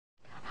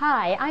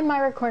Hi, I'm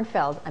Myra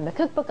Kornfeld. I'm a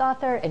cookbook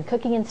author and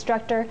cooking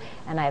instructor,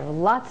 and I have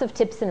lots of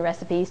tips and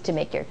recipes to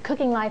make your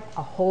cooking life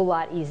a whole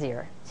lot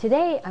easier.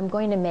 Today I'm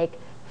going to make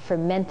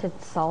fermented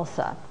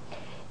salsa.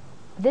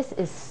 This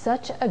is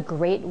such a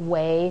great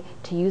way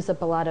to use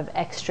up a lot of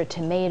extra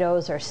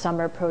tomatoes or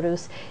summer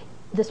produce.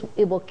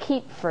 It will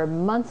keep for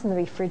months in the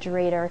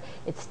refrigerator.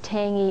 It's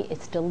tangy,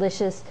 it's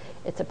delicious,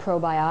 it's a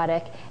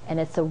probiotic, and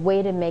it's a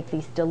way to make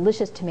these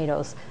delicious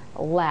tomatoes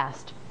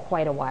last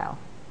quite a while.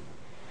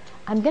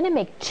 I'm going to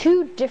make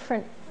two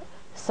different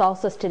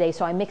salsas today,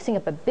 so I'm mixing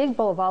up a big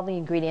bowl of all the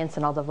ingredients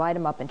and I'll divide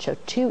them up and show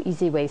two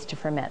easy ways to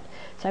ferment.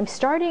 So I'm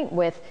starting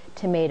with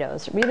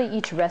tomatoes. Really,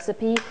 each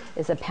recipe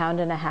is 1.5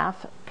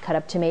 pounds cut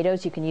up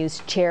tomatoes. You can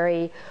use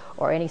cherry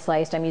or any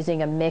sliced. I'm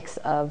using a mix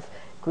of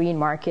green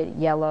market,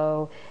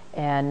 yellow,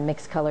 and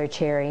mixed color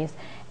cherries.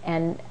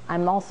 And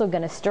I'm also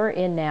going to stir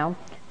in now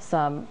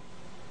some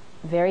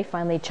very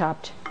finely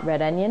chopped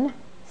red onion,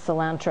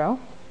 cilantro,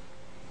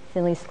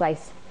 thinly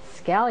sliced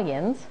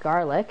scallions,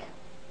 garlic,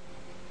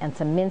 and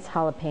some minced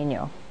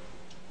jalapeno,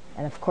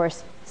 and of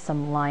course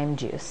some lime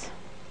juice.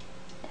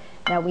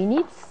 Now we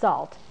need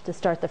salt to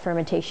start the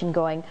fermentation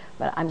going,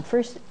 but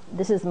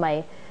this is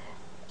my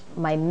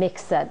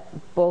mix that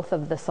both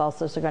of the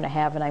salsas are going to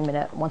have,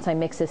 and once I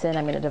mix this in,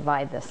 I'm going to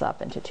divide this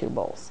up into two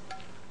bowls.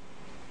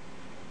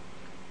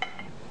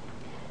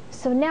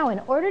 So now, in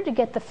order to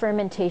get the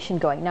fermentation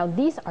going, now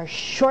these are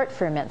short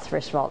ferments,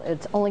 first of all.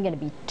 It's only going to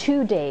be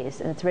 2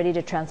 days and it's ready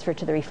to transfer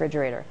to the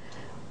refrigerator.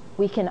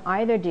 We can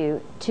either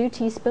do 2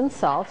 teaspoons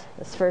salt.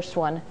 This first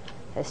one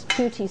has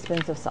 2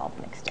 teaspoons of salt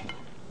mixed in.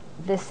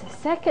 This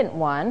second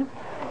one,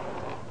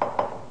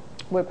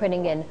 we're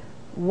putting in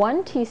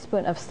 1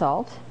 teaspoon of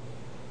salt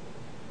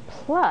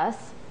plus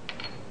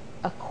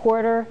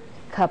 1/4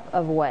 cup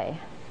of whey.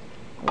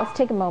 Let's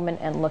take a moment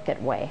and look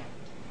at whey.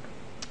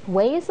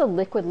 Whey is a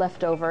liquid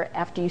left over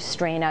after you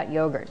strain out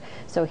yogurt.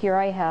 So here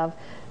I have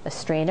a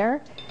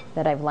strainer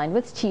that I've lined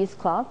with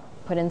cheesecloth,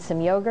 put in some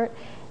yogurt,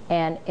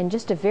 and in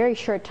just a very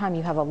short time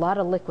you have a lot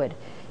of liquid.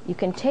 You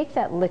can take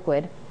that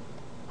liquid,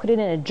 put it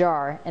in a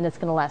jar, and it's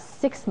going to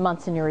last 6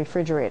 months in your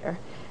refrigerator.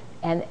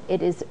 And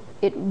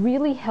it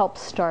really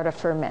helps start a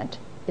ferment.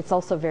 It's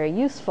also very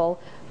useful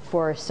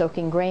for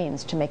soaking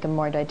grains to make them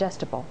more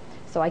digestible.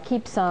 So I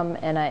keep some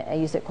and I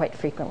use it quite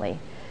frequently.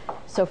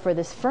 So for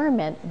this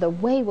ferment, the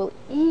whey will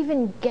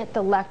even get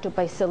the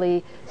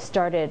lactobacilli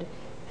started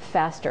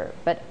faster.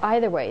 But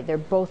either way, they're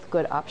both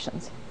good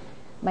options.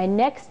 My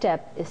next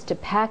step is to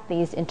pack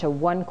these into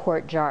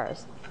 1-quart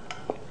jars.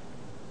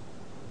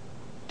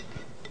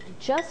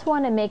 Just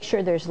want to make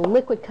sure there's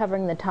liquid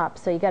covering the top,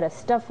 so you got to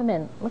stuff them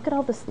in. Look at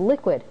all this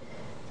liquid.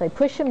 So I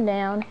push them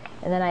down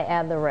and then I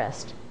add the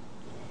rest.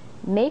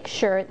 Make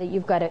sure that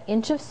you've got 1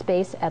 inch of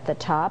space at the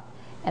top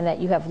and that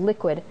you have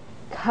liquid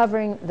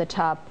covering the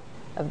top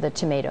of the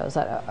tomatoes,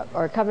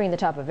 or covering the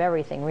top of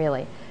everything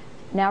really.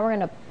 Now we're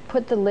going to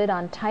put the lid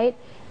on tight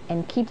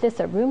and keep this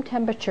at room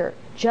temperature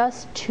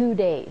just 2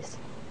 days.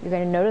 You're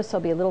going to notice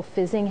there'll be a little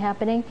fizzing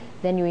happening.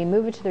 Then you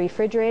remove it to the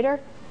refrigerator.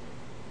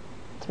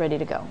 It's ready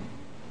to go.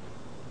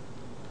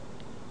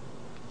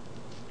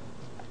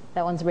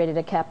 That one's ready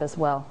to cap as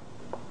well.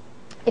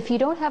 If you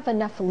don't have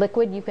enough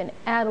liquid, you can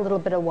add a little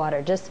bit of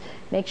water. Just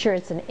make sure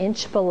it's 1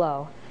 inch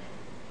below.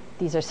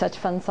 These are such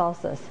fun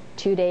salsas.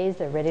 2 days,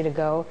 they're ready to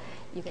go.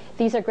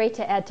 These are great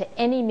to add to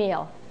any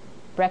meal,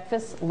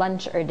 breakfast,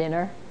 lunch, or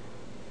dinner,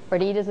 or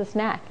to eat as a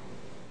snack.